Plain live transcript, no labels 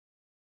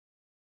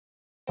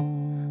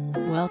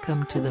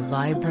Welcome to the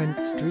vibrant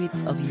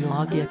streets of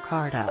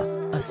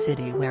Yogyakarta, a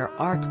city where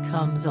art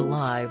comes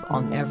alive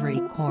on every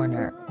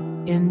corner.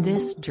 In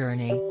this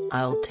journey,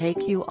 I'll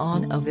take you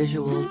on a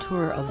visual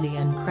tour of the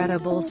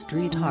incredible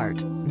street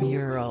art,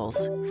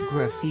 murals,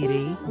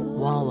 graffiti,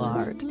 wall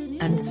art,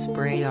 and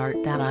spray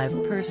art that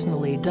I've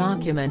personally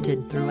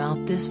documented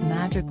throughout this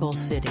magical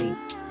city.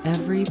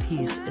 Every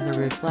piece is a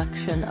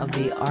reflection of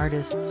the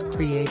artist's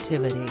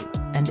creativity,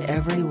 and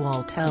every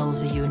wall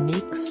tells a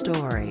unique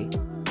story.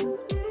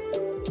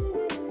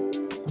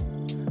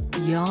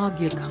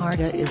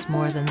 Yogyakarta is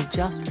more than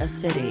just a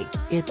city,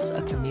 it's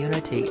a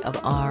community of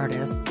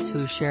artists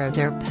who share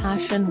their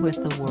passion with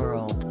the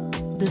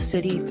world. The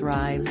city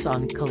thrives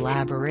on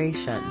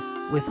collaboration,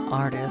 with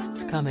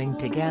artists coming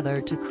together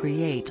to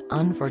create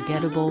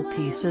unforgettable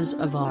pieces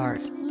of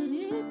art.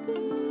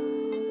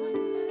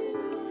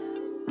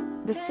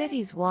 The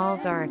city's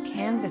walls are a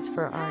canvas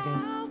for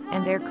artists,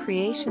 and their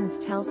creations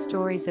tell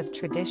stories of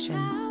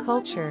tradition,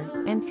 culture,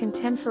 and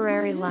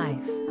contemporary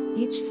life.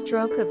 Each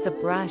stroke of the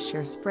brush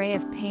or spray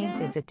of paint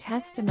is a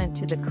testament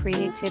to the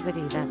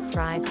creativity that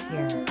thrives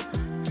here.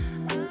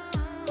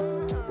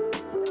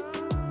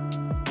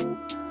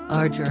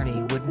 Our journey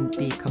wouldn't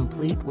be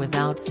complete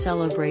without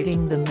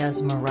celebrating the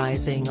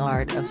mesmerizing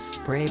art of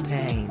spray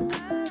paint.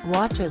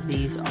 Watch as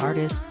these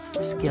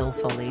artists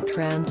skillfully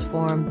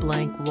transform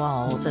blank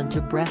walls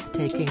into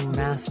breathtaking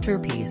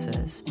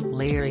masterpieces,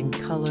 layering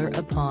color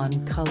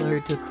upon color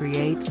to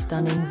create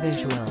stunning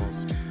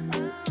visuals.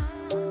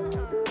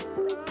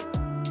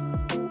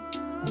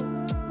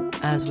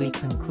 As we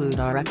conclude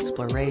our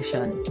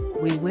exploration,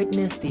 we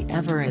witness the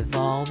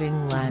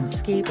ever-evolving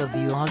landscape of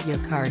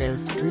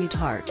Yogyakarta's street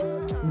art.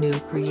 New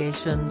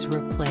creations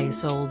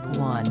replace old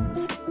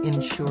ones,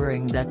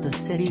 ensuring that the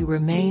city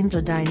remains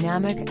a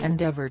dynamic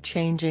and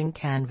ever-changing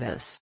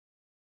canvas.